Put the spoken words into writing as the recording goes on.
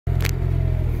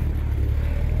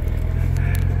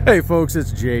Hey folks,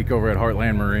 it's Jake over at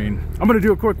Heartland Marine. I'm going to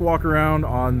do a quick walk around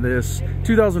on this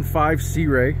 2005 Sea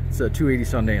Ray. It's a 280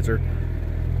 Sundancer.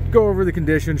 Go over the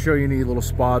condition, show you any little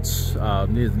spots,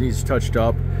 needs touched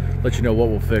up, let you know what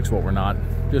we'll fix, what we're not.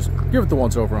 Just give it the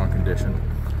once over on condition.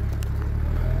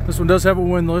 This one does have a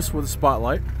windlass with a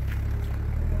spotlight.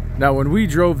 Now when we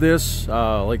drove this,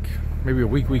 like maybe a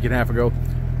week and a half ago,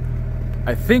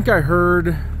 I think I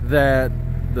heard that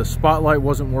the spotlight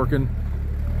wasn't working.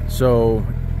 So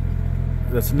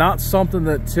that's not something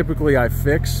that typically I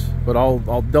fix, but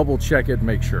I'll double check it and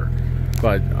make sure.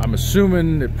 But I'm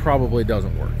assuming it probably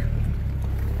doesn't work.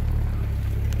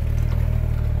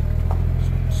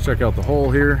 Let's check out the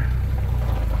hole here.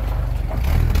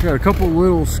 Got a couple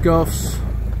little scuffs.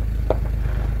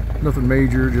 Nothing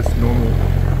major, just normal.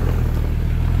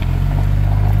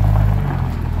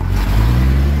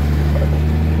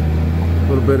 A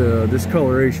little bit of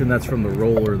discoloration, that's from the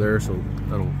roller there, so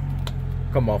that'll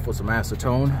come off with some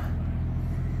acetone.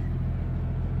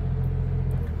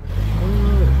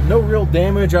 No real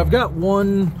damage. I've got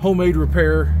one homemade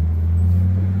repair.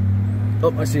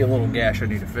 Oh, I see a little gash I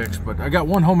need to fix, but I got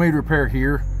one homemade repair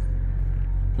here.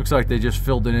 Looks like they just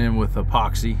filled it in with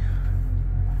epoxy.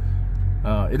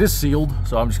 It is sealed,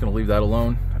 so I'm just going to leave that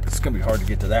alone. It's going to be hard to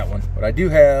get to that one, but I do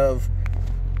have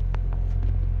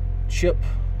chip,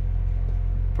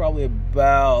 probably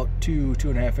about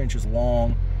 2.5 inches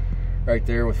long, right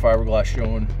there with fiberglass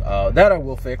showing. That I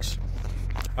will fix.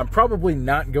 I'm probably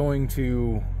not going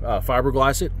to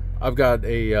fiberglass it. I've got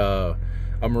a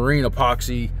marine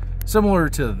epoxy similar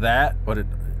to that, but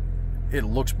it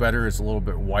looks better. It's a little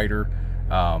bit whiter,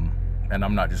 and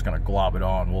I'm not just going to glob it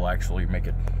on. We'll actually make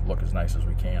it look as nice as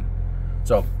we can.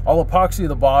 So I'll epoxy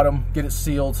the bottom, get it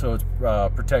sealed so it's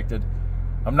protected.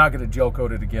 I'm not going to gel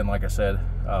coat it again, like I said,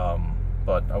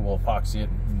 but I will epoxy it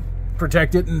and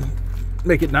protect it and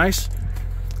make it nice.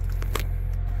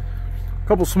 A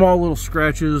couple small little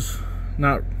scratches,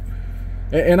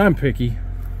 and I'm picky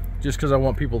just because I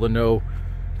want people to know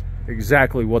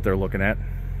exactly what they're looking at.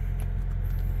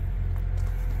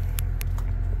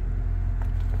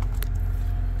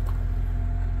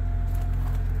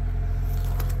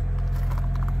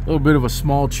 A little bit of a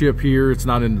small chip here. It's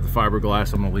not into the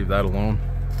fiberglass. I'm going to leave that alone.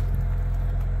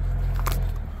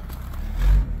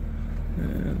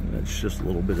 And that's just a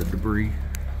little bit of debris.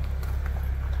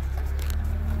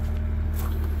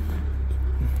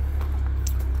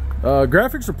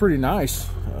 Graphics are pretty nice.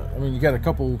 I mean, you got a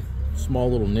couple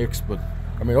small little nicks, but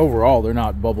I mean, overall, they're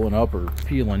not bubbling up or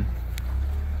peeling.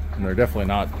 And they're definitely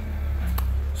not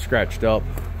scratched up.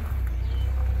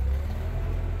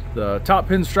 The top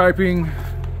pin striping,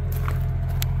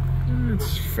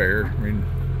 it's fair. I mean,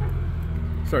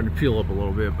 starting to peel up a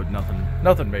little bit, but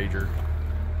nothing major.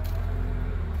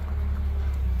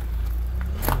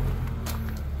 A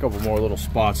couple more little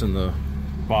spots in the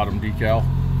bottom decal.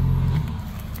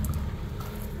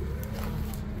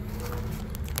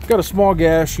 Got a small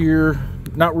gash here,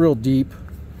 not real deep.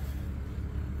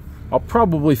 I'll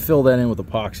probably fill that in with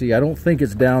epoxy. I don't think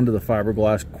it's down to the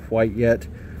fiberglass quite yet,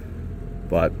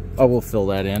 but I will fill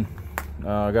that in.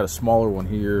 I got a smaller one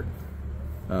here.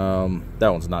 That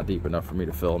one's not deep enough for me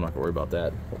to fill. I'm not gonna worry about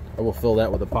that. I will fill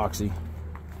that with epoxy.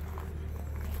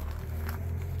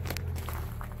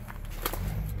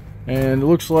 And it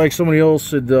looks like somebody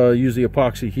else had used the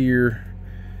epoxy here.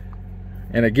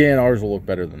 And again, ours will look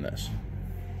better than this.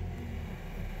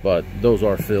 But those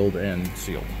are filled and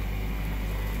sealed.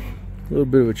 A little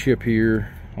bit of a chip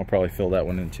here. I'll probably fill that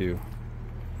one in too.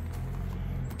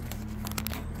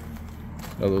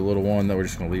 Another little one that we're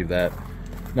just gonna leave that.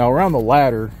 Now around the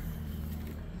ladder,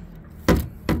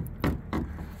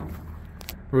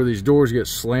 where these doors get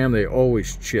slammed, they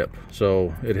always chip.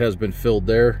 So it has been filled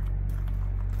there.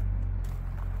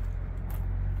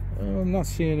 I'm not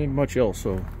seeing much else,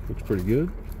 so looks pretty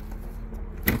good.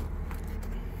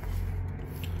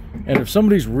 And if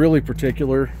somebody's really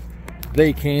particular,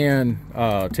 they can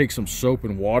take some soap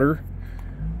and water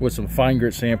with some fine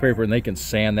grit sandpaper, and they can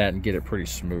sand that and get it pretty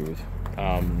smooth.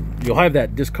 You'll have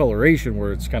that discoloration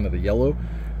where it's kind of the yellow,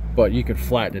 but you can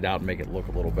flatten it out and make it look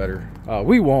a little better.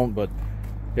 We won't, but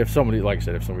if somebody, like I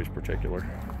said, if somebody's particular.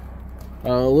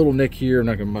 A little nick here, I'm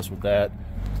not gonna mess with that.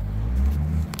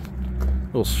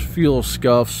 Few little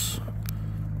scuffs,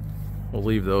 we'll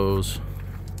leave those.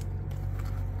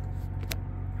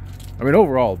 I mean,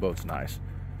 overall, the boat's nice.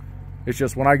 It's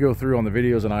just when I go through on the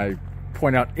videos and I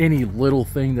point out any little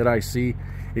thing that I see,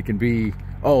 it can be,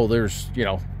 oh, there's,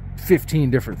 15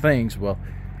 different things. Well,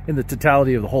 in the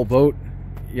totality of the whole boat,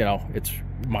 it's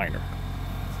minor.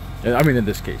 I mean, in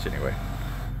this case anyway.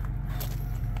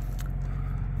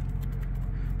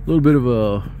 A little bit of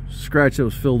a scratch that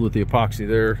was filled with the epoxy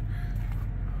there.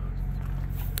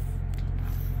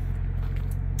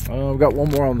 We've got one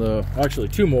more on the, actually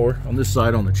two more on this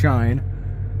side on the chine.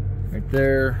 Right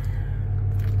there.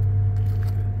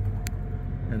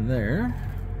 And there.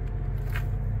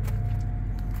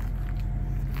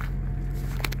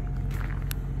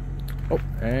 Oh,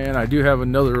 and I do have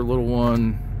another little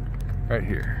one right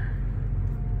here.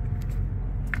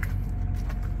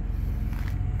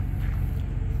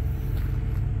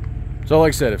 So like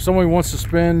I said, if somebody wants to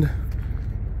spend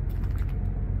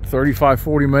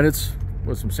 35-40 minutes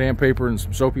with some sandpaper and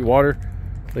some soapy water,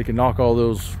 they can knock all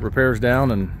those repairs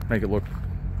down and make it look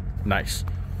nice.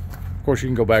 Of course, you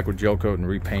can go back with gel coat and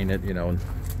repaint it, you know, and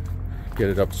get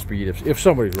it up to speed if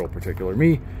somebody's real particular.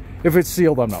 Me, if it's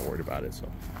sealed, I'm not worried about it.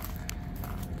 So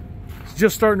it's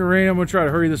just starting to rain. I'm gonna try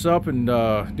to hurry this up and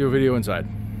do a video inside.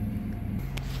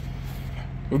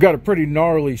 We've got a pretty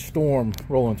gnarly storm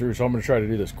rolling through, so I'm gonna try to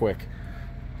do this quick.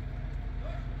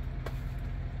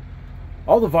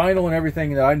 All the vinyl and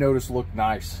everything that I noticed looked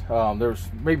nice. There's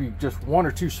maybe just one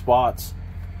or two spots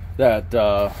that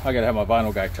I gotta have my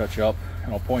vinyl guy touch up,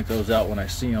 and I'll point those out when I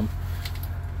see them.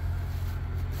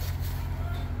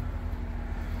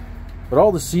 But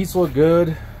all the seats look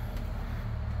good.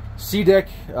 C-deck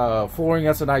flooring,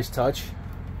 that's a nice touch.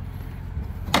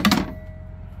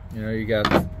 You know, you got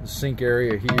the sink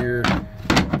area here.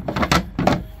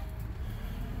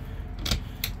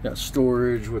 Got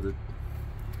storage with a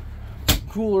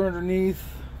cooler underneath.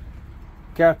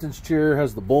 Captain's chair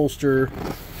has the bolster,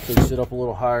 so you sit up a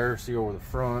little higher, see over the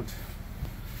front.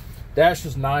 Dash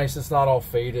is nice, it's not all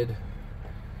faded.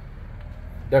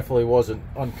 Definitely wasn't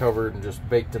uncovered and just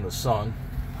baked in the sun.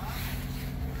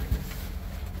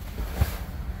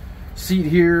 Seat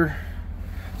here.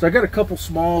 So I got a couple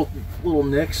small little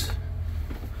nicks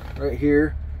right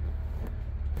here.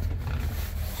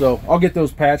 So I'll get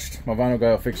those patched. My vinyl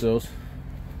guy will fix those.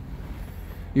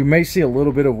 You may see a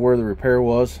little bit of where the repair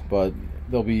was, but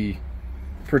they'll be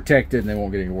protected and they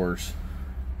won't get any worse.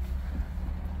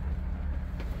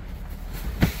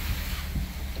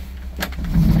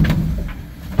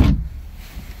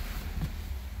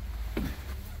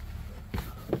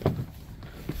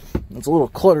 It's a little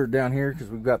cluttered down here because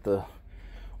we've got the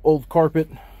old carpet.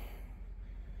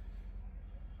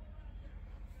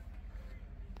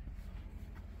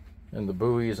 And the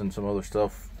buoys and some other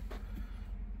stuff.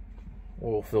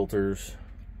 Oil filters.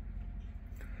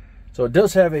 So it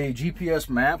does have a GPS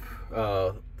map,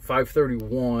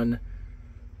 531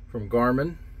 from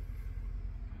Garmin.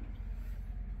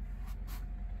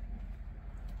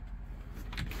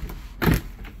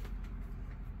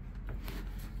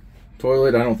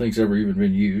 Toilet, I don't think it's ever even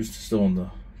been used. Still in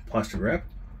the plastic wrap.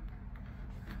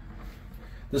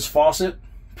 This faucet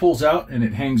pulls out and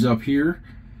it hangs up here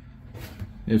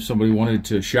if somebody wanted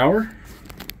to shower.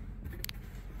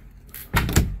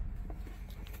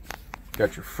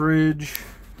 Got your fridge.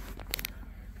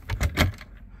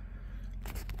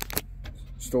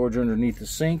 Storage underneath the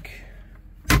sink.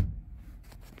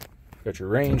 Got your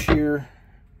range here.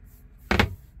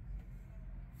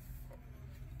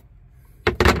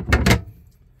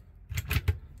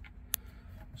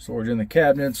 Storage in the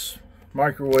cabinets,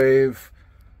 microwave,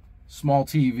 small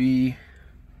TV,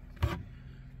 a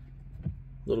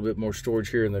little bit more storage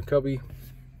here in the cubby.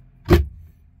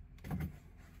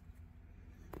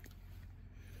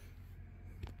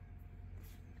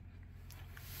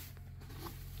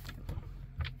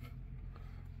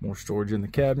 More storage in the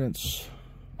cabinets.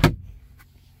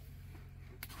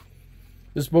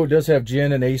 This boat does have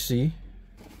gen and AC.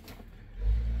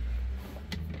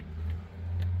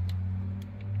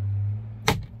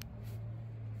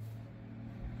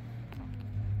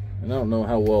 And I don't know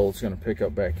how well it's going to pick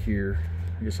up back here.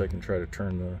 I guess I can try to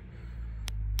turn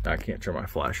the... I can't turn my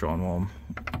flash on while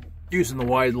I'm using the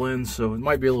wide lens, so it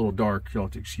might be a little dark. You'll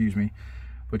have to excuse me.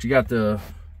 But you got the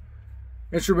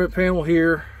instrument panel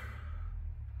here.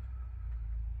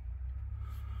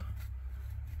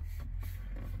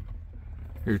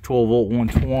 Your 12 volt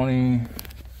 120.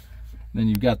 Then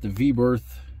you've got the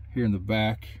V-berth here in the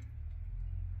back.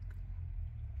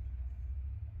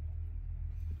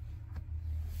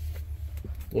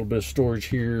 A little bit of storage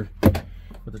here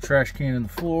with the trash can in the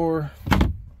floor.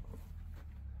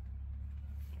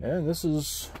 And this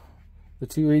is the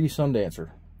 280 Sundancer.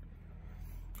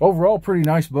 Overall, pretty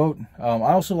nice boat. I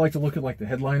also like to look at like the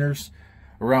headliners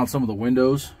around some of the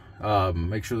windows.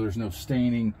 Make sure there's no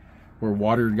staining where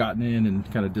water had gotten in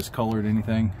and kind of discolored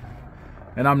anything.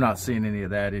 And I'm not seeing any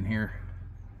of that in here.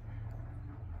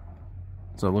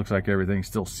 So it looks like everything's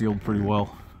still sealed pretty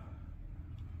well.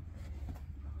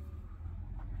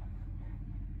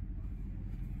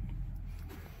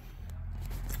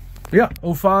 Yeah,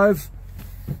 05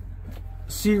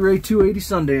 Sea Ray 280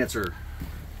 Sundancer.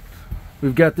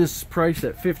 We've got this priced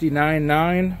at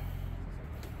 $59,900.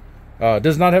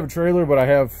 Does not have a trailer, but I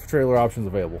have trailer options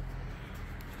available.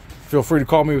 Feel free to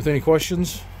call me with any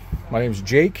questions. My name is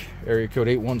Jake, area code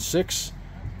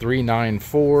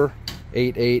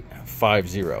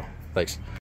 816-394-8850. Thanks.